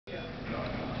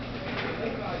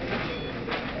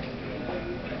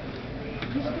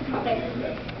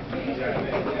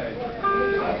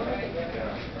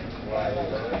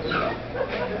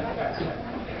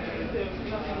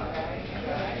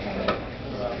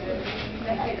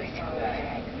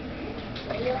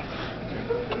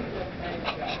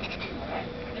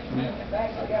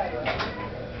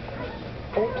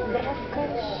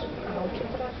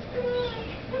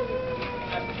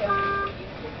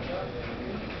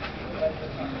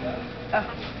Okay,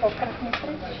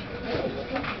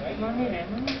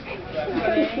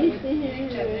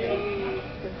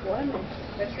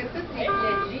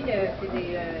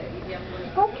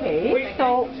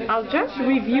 so I'll just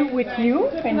review with you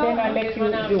and then I'll let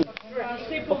you do.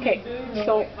 Okay,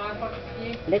 so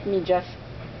let me just,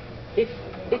 if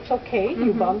it's okay,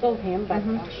 you bundle him, but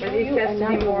I'll show you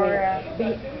another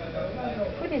way.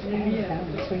 Put his hands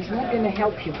down, so he's not going to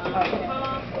help you.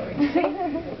 See?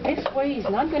 This way he's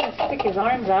not going to stick his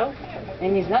arms out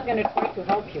and he's not going to try to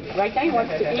help you. Right now he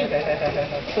wants to eat.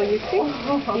 So you see,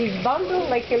 he's bundled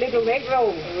like a little egg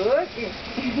roll.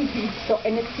 So,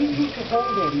 and it's easy to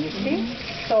hold him, you see?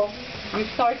 So you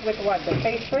start with what, the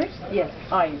face first? Yes.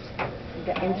 Eyes.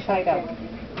 The inside out.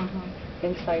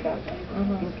 Inside out.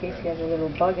 In case he has a little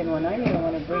bug in one eye, you don't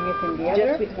want to bring it in the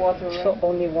other. Just with water, right? So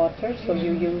only water. So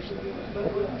you use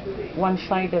one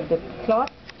side of the cloth,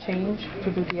 change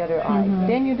to do the other eye.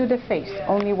 Then you do the face,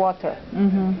 only water.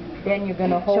 Then you're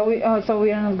gonna hold. So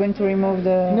we are not going to remove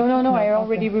the. No. I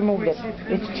already removed it.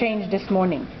 It's changed this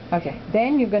morning. Okay.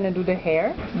 Then you're gonna do the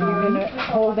hair. You're gonna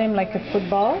hold him like a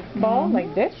football ball,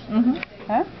 like this.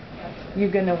 Huh?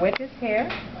 You're gonna wet his hair,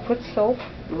 put soap,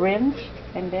 rinse,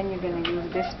 and then you're going to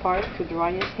use this part to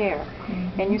dry his hair.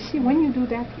 And you see, when you do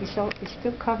that, it's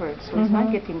still covered, so it's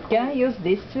not getting cold. Can I use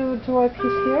this to wipe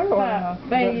his hair? Or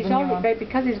no? But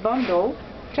because it's bundled,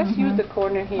 just use the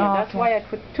corner here. That's why I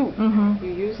put two.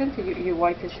 You use it, you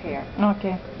wipe his hair.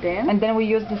 Okay. Then we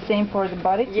use the same for the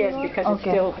body too? Yes, because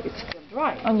it's still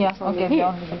dry. Oh yeah, okay.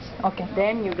 Okay.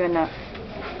 Then you're going to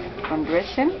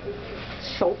undress him,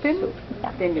 soap him,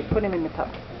 then you put him in the tub.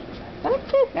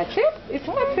 That's it. It's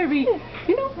not very,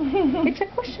 it's a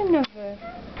question of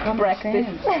practice.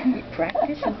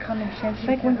 Practice and common sense.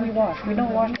 Like when we wash. We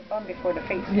don't wash the bum before the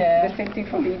face. The same thing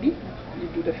for baby. You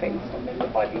do the face and then the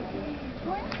body.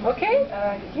 Okay?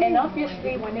 And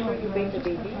obviously, whenever you bathe the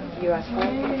baby, you ask for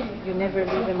it. You never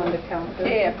leave him on the counter.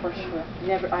 Yeah, for sure.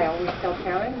 Never. I always tell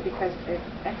parents because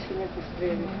accident is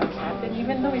very fast happen.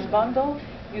 Even though it's bundled,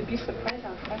 you'd be surprised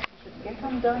how fast he could get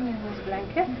undone in his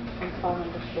blanket and fall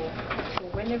on the floor. So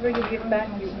whenever you give back,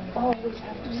 you always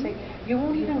have to say, you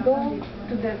won't even go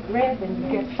to the bread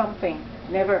and get something.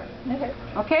 Never.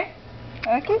 Okay?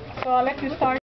 Okay. So I'll let you start.